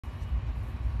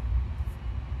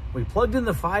We plugged in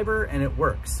the fiber and it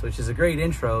works, which is a great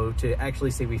intro to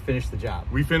actually say we finished the job.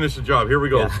 We finished the job. Here we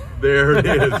go. Yeah. There it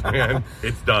is, man.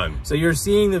 It's done. So you're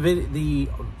seeing the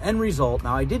end result.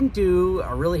 Now, I didn't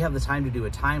really have the time to do a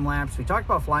time lapse. We talked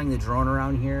about flying the drone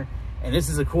around here, and this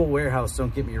is a cool warehouse,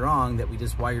 don't get me wrong, that we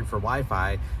just wired for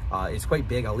Wi-Fi. It's quite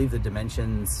big. I'll leave the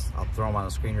dimensions. I'll throw them on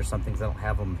the screen or something because I don't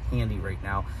have them handy right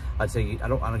now. I'd say I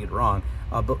don't get it wrong.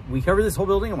 But we covered this whole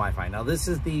building on Wi-Fi. Now, this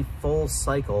is the full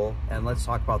cycle, and let's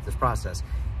talk about this process.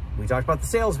 We talked about the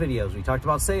sales videos. We talked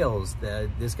about sales.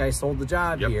 This guy sold the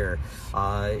job here.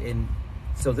 And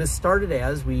so this started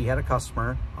as we had a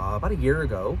customer about a year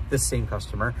ago, this same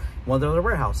customer, one of the other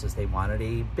warehouses, they wanted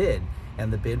a bid.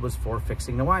 And the bid was for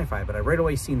fixing the Wi-Fi. But I right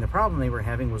away seen the problem they were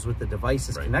having was with the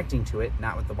devices connecting to it,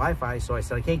 not with the Wi-Fi. So I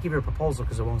said, I can't give you a proposal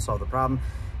because it won't solve the problem.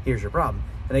 Here's your problem.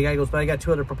 And the guy goes, but I got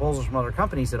 2 other proposals from other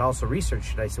companies that also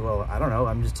researched it. I said, well, I don't know.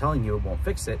 I'm just telling you it won't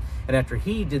fix it. And after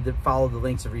he did follow the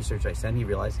links of research I sent, he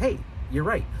realized, hey, you're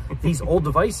right. These old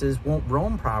devices won't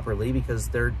roam properly because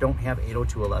they don't have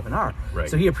 802.11r.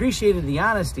 So he appreciated the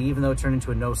honesty, even though it turned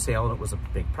into a no sale and it was a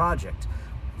big project.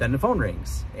 Then the phone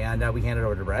rings, and we hand it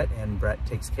over to Brett, and Brett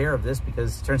takes care of this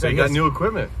because it turns out they got new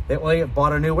equipment. They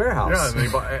bought a new warehouse. Yeah, they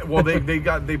bought, well, they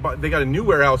got a new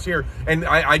warehouse here, and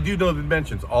I do know the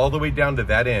dimensions. All the way down to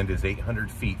that end is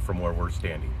 800 feet from where we're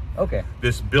standing. Okay.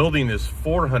 This building is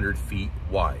 400 feet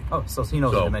wide. Oh, so he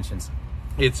knows the dimensions.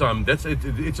 It's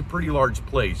it's a pretty large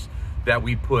place that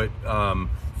we put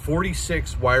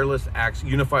 46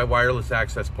 UniFi wireless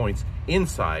access points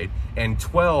inside and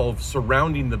 12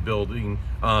 surrounding the building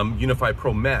UniFi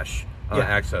Pro Mesh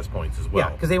access points as well.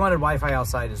 Yeah, because they wanted Wi-Fi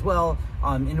outside as well.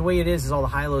 And the way it is all the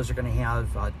high-lows are going to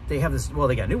have, they have this, well,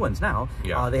 they got new ones now.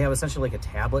 Yeah. They have essentially like a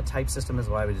tablet type system is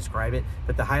the way I would describe it.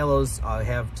 But the high-lows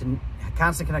have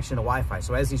constant connection to Wi-Fi.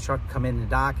 So as these trucks come in the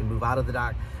dock and move out of the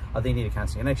dock, they need a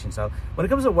constant connection. So when it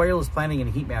comes to wireless planning and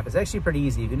a heat map, it's actually pretty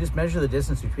easy. You can just measure the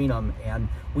distance between them, and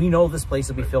we know this place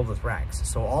will be filled with racks.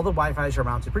 So all the Wi-Fis are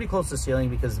mounted pretty close to the ceiling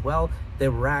because, well, the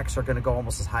racks are going to go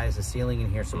almost as high as the ceiling in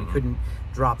here, so we couldn't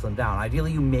drop them down.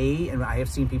 Ideally, you may, and I have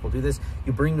seen people do this,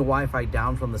 you bring the Wi-Fi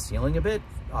down from the ceiling a bit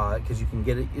because you can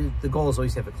get it. The goal is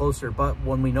always to have it closer, but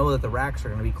when we know that the racks are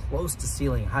going to be close to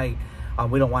ceiling height,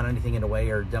 we don't want anything in the way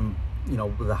or them,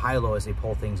 with the high-low as they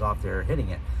pull things off, they're hitting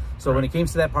it. So when it came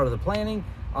to that part of the planning,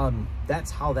 that's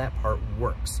how that part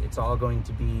works. It's all going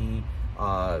to be,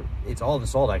 it's all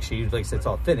installed actually, like I said, it's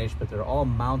all finished, but they're all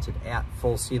mounted at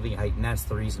full ceiling height, and that's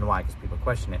the reason why, because people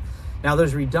question it. Now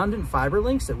there's redundant fiber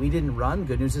links that we didn't run.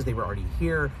 Good news is they were already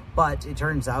here, but it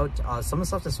turns out some of the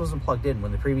stuff just wasn't plugged in.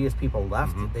 When the previous people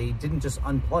left, they didn't just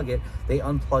unplug it, they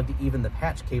unplugged even the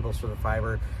patch cables for the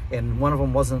fiber, and one of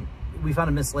them wasn't, we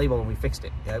found a mislabel and we fixed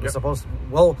it. It was supposed to,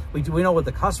 well, we know what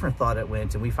the customer thought it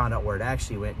went, and we found out where it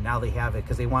actually went. Now they have it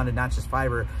because they wanted not just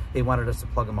fiber, they wanted us to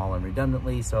plug them all in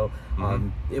redundantly. So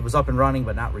it was up and running,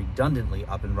 but not redundantly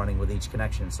up and running with each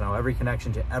connection. So now every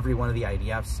connection to every one of the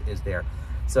IDFs is there.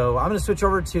 So I'm going to switch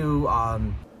over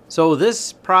to, so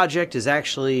this project is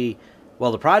actually,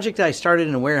 well, the project I started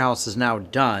in a warehouse is now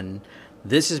done.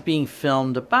 This is being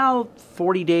filmed about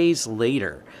 40 days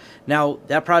later. Now,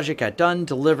 that project got done,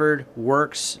 delivered,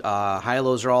 works.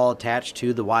 High-lows are all attached to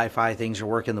the Wi-Fi. Things are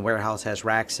working. The warehouse has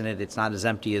racks in it. It's not as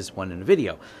empty as one in the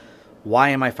video. Why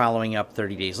am I following up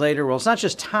 30 days later? Well, it's not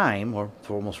just time, or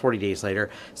almost 40 days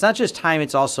later. It's not just time.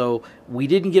 It's also we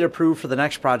didn't get approved for the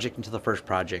next project until the first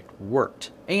project worked.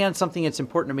 And something that's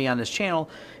important to me on this channel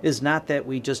is not that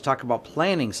we just talk about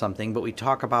planning something, but we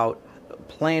talk about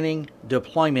planning,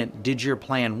 deployment. Did your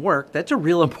plan work? That's a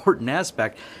real important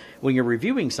aspect. When you're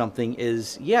reviewing something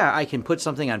is, yeah, I can put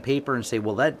something on paper and say,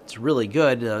 well, that's really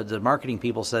good. The marketing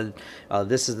people said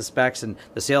this is the specs, and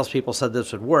the sales people said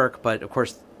this would work. But of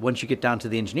course, once you get down to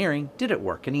the engineering, did it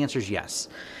work? And the answer is yes.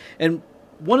 And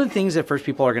one of the things that first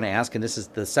people are going to ask, and this is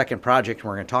the second project, and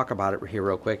we're going to talk about it here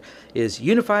real quick, is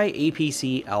UniFi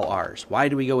APC LRs. Why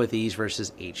do we go with these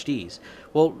versus HDs?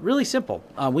 Well, really simple.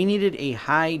 We needed a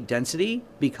high density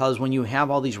because when you have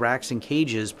all these racks and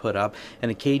cages put up, and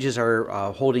the cages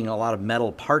are holding a lot of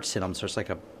metal parts in them, so it's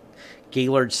like a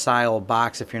Gaylord style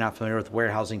box. If you're not familiar with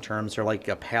warehousing terms, they're like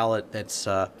a pallet that's,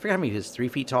 I forget how many it is, 3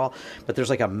 feet tall, but there's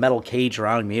like a metal cage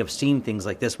around them. You have seen things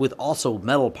like this with also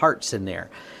metal parts in there.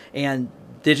 And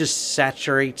it just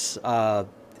saturates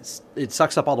it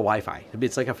sucks up all the Wi-Fi.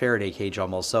 It's like a Faraday cage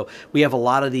almost. So we have a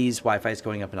lot of these Wi-Fi's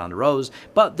going up and down the rows,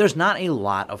 but there's not a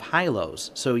lot of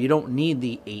high-lows. So you don't need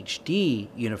the HD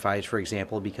UniFis, for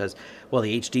example, because, well,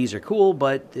 the HDs are cool,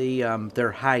 but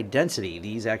they're high density.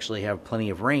 These actually have plenty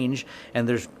of range, and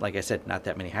there's, like I said, not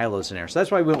that many high-lows in there. So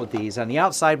that's why we went with these. On the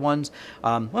outside ones,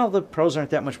 well, the Pros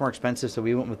aren't that much more expensive, so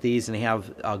we went with these, and they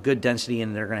have good density,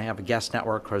 and they're going to have a guest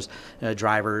network because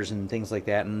drivers and things like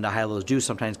that, and the high-lows do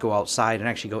sometimes go outside and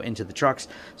actually go into the trucks,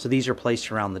 so these are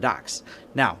placed around the docks.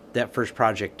 Now, that first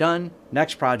project done,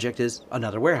 next project is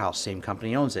another warehouse. Same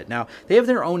company owns it. Now, they have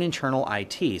their own internal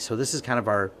IT, so this is kind of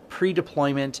our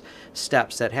pre-deployment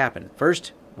steps that happen.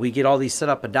 First, we get all these set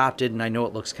up, adopted, and I know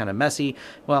it looks kind of messy.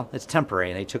 Well, it's temporary,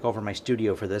 and they took over my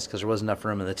studio for this because there wasn't enough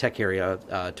room in the tech area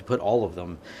to put all of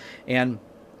them. And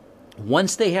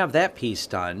once they have that piece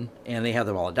done, and they have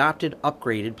them all adopted,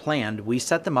 upgraded, planned, we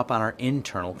set them up on our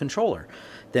internal controller.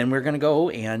 Then we're going to go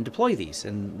and deploy these.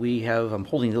 And we have, I'm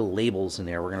holding little labels in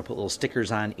there. We're going to put little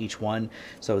stickers on each one.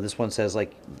 So this one says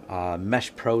like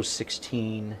Mesh Pro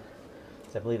 16.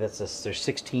 I believe that's this. There's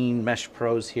 16 Mesh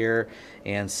Pros here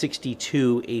and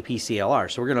 62 APCLR.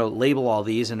 So we're going to label all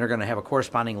these, and they're going to have a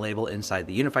corresponding label inside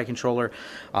the UniFi controller.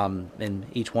 And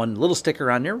each one, little sticker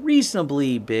on there,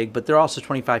 reasonably big, but they're also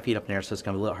 25 feet up in there, so it's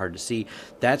going to be a little hard to see.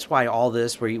 That's why all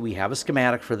this, we have a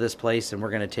schematic for this place, and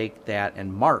we're going to take that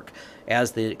and mark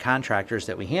as the contractors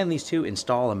that we hand these to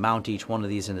install and mount each one of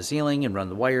these in the ceiling and run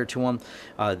the wire to them.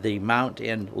 They mount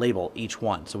and label each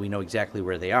one, so we know exactly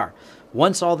where they are.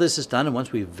 Once all this is done, and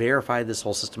once we've verified this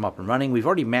whole system up and running, we've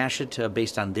already mashed it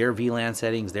based on their VLAN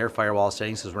settings, their firewall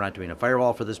settings, because we're not doing a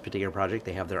firewall for this particular project.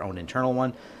 They have their own internal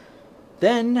one.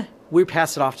 Then we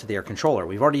pass it off to their controller.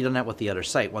 We've already done that with the other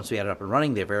site. Once we had it up and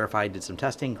running, they verified, did some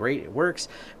testing. Great, it works.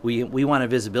 We want a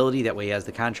visibility. That way, as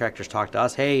the contractors talk to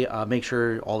us, hey, make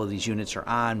sure all of these units are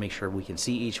on, make sure we can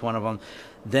see each one of them.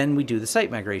 Then we do the site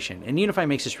migration. And UniFi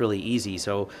makes this really easy.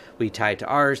 So we tie it to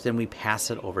ours, then we pass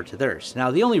it over to theirs.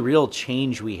 Now, the only real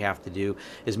change we have to do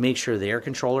is make sure their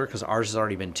controller, because ours has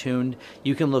already been tuned,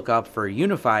 you can look up for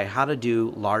UniFi how to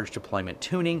do large deployment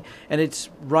tuning. And it's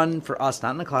run for us,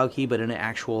 not in a cloud key, but in an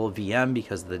actual VM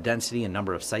because of the density and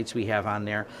number of sites we have on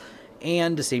there.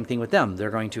 And the same thing with them. They're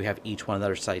going to have each one of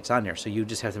their sites on there. So you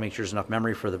just have to make sure there's enough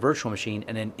memory for the virtual machine.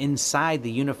 And then inside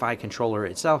the UniFi controller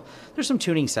itself, there's some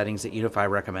tuning settings that UniFi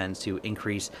recommends to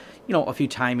increase, you know, a few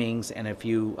timings and a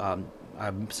few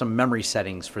some memory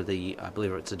settings for the, I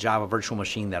believe it's a Java virtual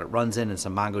machine that it runs in, and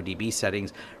some MongoDB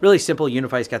settings. Really simple.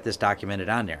 UniFi's got this documented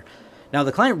on there. Now,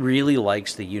 the client really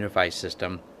likes the UniFi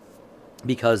system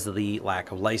because of the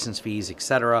lack of license fees,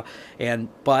 etc.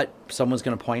 But someone's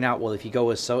going to point out, well, if you go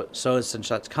with so and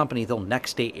such company, they'll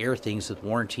next day air things with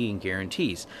warranty and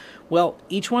guarantees. Well,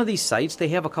 each one of these sites, they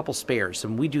have a couple spares,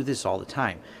 and we do this all the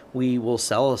time. We will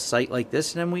sell a site like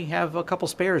this, and then we have a couple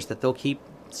spares that they'll keep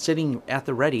sitting at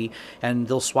the ready, and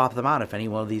they'll swap them out if any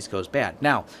one of these goes bad.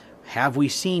 Now, have we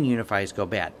seen UniFis go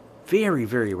bad? Very,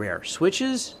 very rare.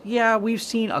 Switches, yeah, we've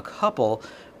seen a couple,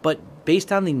 but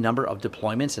based on the number of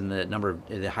deployments and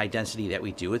the high density that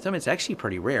we do with them, it's actually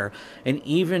pretty rare. And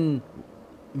even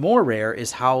more rare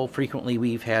is how frequently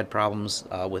we've had problems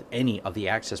with any of the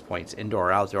access points, indoor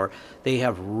or outdoor. They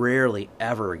have rarely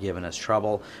ever given us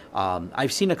trouble.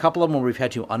 I've seen a couple of them where we've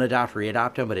had to unadopt,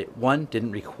 readopt them, but one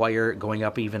didn't require going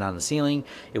up even on the ceiling.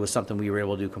 It was something we were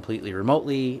able to do completely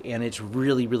remotely, and it's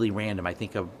really, really random. I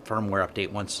think a firmware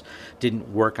update once didn't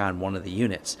work on one of the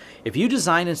units. If you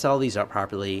design and set all these up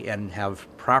properly and have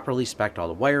properly spec'd all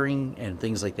the wiring and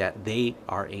things like that, they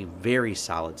are a very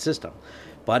solid system.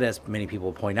 But as many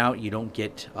people point out, you don't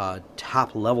get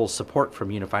top-level support from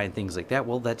UniFi and things like that.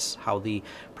 Well, that's how the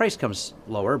price comes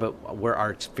lower. But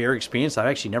we're very experienced. I've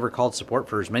actually never called support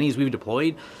for as many as we've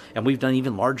deployed, and we've done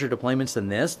even larger deployments than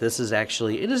this. This is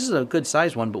a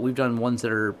good-sized one, but we've done ones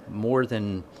that are more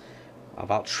than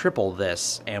about triple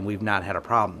this, and we've not had a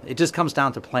problem. It just comes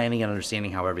down to planning and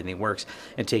understanding how everything works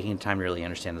and taking time to really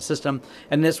understand the system.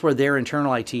 And that's where their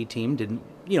internal IT team didn't,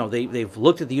 they've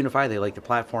looked at the UniFi, they like the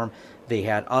platform. They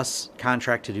had us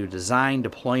contract to do design,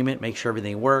 deployment, make sure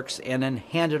everything works, and then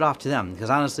hand it off to them. Because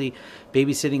honestly,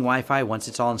 babysitting Wi-Fi, once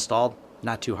it's all installed,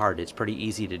 not too hard. It's pretty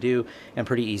easy to do and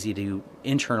pretty easy to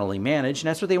internally manage, and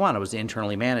that's what they wanted, was to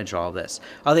internally manage all of this.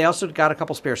 They also got a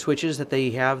couple spare switches that they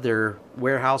have. Their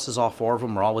warehouses, all 4 of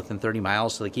them, are all within 30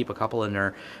 miles, so they keep a couple in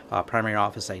their primary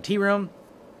office IT room.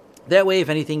 That way, if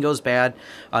anything goes bad,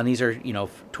 these are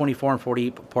 24 and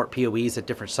 40 port PoEs at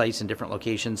different sites and different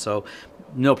locations, so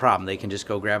no problem. They can just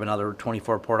go grab another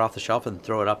 24 port off the shelf and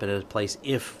throw it up in a place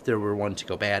if there were one to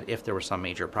go bad, if there was some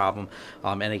major problem,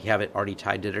 and they have it already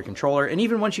tied to their controller. And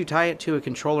even once you tie it to a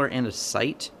controller and a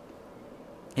site,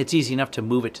 it's easy enough to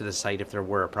move it to the site if there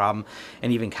were a problem,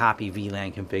 and even copy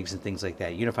VLAN configs and things like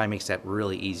that. UniFi makes that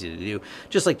really easy to do,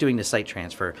 just like doing the site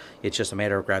transfer. It's just a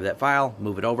matter of grab that file,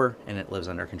 move it over, and it lives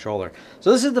on our controller.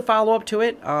 So this is the follow-up to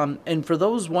it. And for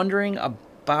those wondering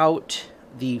about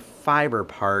the fiber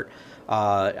part,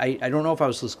 I don't know if I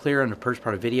was clear on the first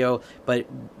part of the video, but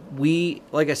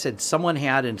like I said, someone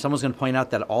had, and someone's going to point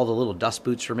out that all the little dust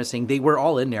boots were missing. They were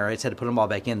all in there. I just had to put them all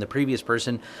back in. The previous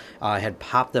person had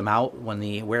popped them out when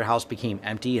the warehouse became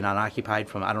empty and unoccupied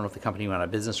from, I don't know if the company went out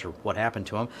of business or what happened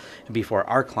to them, before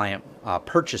our client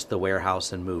purchased the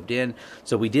warehouse and moved in.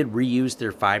 So we did reuse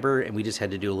their fiber, and we just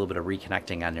had to do a little bit of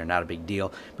reconnecting on there. Not a big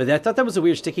deal. But I thought that was a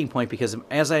weird sticking point, because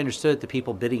as I understood, the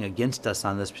people bidding against us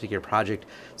on this particular project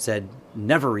said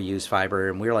never reuse fiber,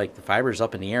 and we were like, the fiber's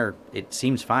up in the air. It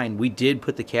seems fine. We did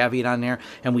put the caveat on there,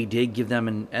 and we did give them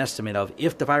an estimate of,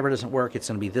 if the fiber doesn't work, it's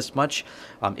going to be this much.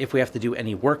 If we have to do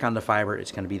any work on the fiber,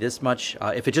 it's going to be this much.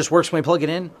 If it just works when we plug it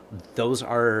in, those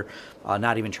are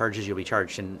not even charges you'll be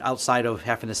charged. And outside of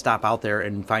having to stop out there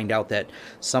and find out that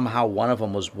somehow one of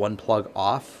them was one plug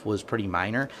off, was pretty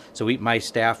minor. So my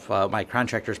staff, my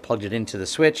contractors, plugged it into the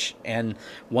switch, and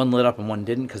one lit up and one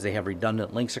didn't, because they have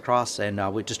redundant links across. And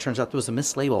it just turns out there was a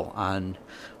mislabel on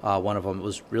one of them. It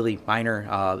was really minor.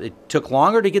 It took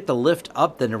longer to get the lift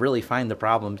up than to really find the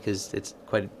problem, because it's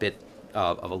quite a bit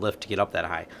of a lift to get up that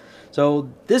high.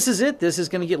 So this is it. This is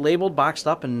going to get labeled, boxed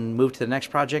up, and moved to the next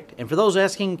project. And for those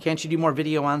asking, can't you do more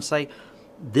video on site?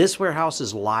 This warehouse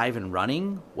is live and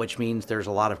running, which means there's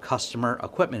a lot of customer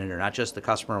equipment in there, not just the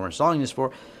customer we're installing this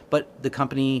for, but the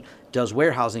company does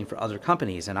warehousing for other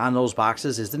companies. And on those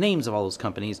boxes is the names of all those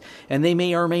companies. And they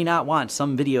may or may not want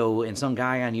some video and some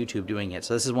guy on YouTube doing it.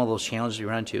 So this is one of those challenges we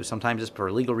run into. Sometimes it's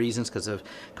for legal reasons, because of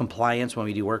compliance, when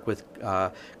we do work with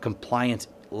compliance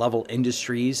level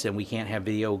industries, and we can't have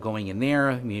video going in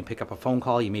there. You may pick up a phone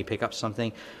call, you may pick up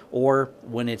something, or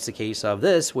when it's the case of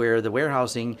this, where the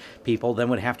warehousing people then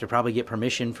would have to probably get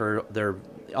permission for their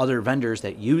other vendors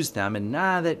that use them, and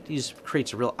that just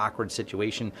creates a real awkward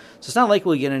situation. So it's not like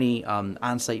we'll get any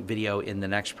on-site video in the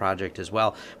next project as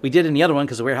well. We did in the other one,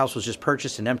 because the warehouse was just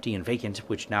purchased and empty and vacant,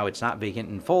 which now it's not vacant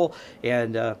and full,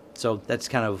 and so that's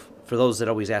kind of, for those that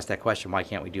always ask that question, why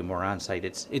can't we do more on-site?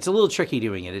 It's a little tricky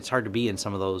doing it. It's hard to be in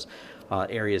some of those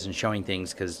areas and showing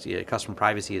things, because customer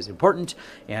privacy is important,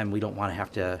 and we don't want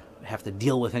to have to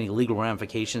deal with any legal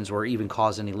ramifications or even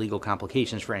cause any legal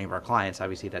complications for any of our clients.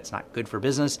 Obviously, that's not good for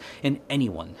business and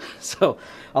anyone. So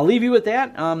I'll leave you with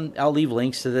that. I'll leave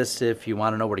links to this if you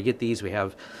want to know where to get these. We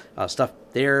have stuff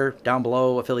there down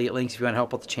below, affiliate links if you want to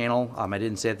help out the channel. I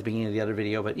didn't say at the beginning of the other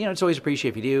video, but it's always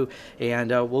appreciated if you do, and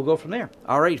we'll go from there.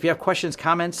 All right, if you have questions,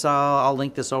 comments, I'll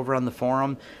link this over on the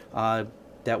forum.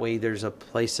 That way there's a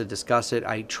place to discuss it.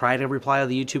 I try to reply to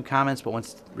the YouTube comments, but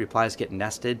once replies get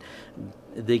nested,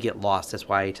 they get lost. That's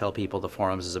why I tell people the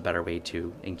forums is a better way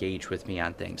to engage with me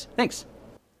on things. Thanks.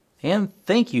 And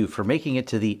thank you for making it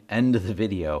to the end of the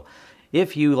video.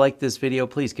 If you like this video,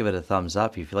 please give it a thumbs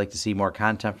up. If you'd like to see more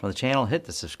content from the channel, hit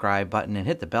the subscribe button and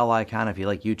hit the bell icon if you'd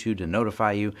like YouTube to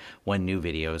notify you when new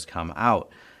videos come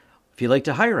out. If you'd like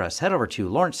to hire us, head over to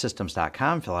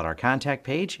lawrencesystems.com, fill out our contact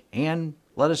page, and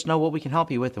let us know what we can help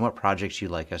you with and what projects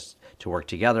you'd like us to work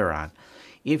together on.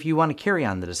 If you want to carry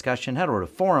on the discussion, head over to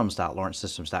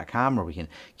forums.lawrencesystems.com, where we can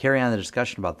carry on the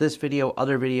discussion about this video,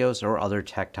 other videos, or other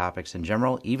tech topics in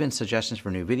general. Even suggestions for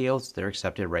new videos, they're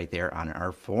accepted right there on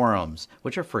our forums,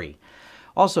 which are free.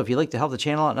 Also, if you'd like to help the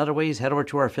channel out in other ways, head over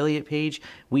to our affiliate page.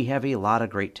 We have a lot of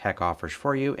great tech offers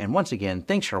for you. And once again,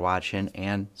 thanks for watching,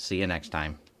 and see you next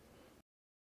time.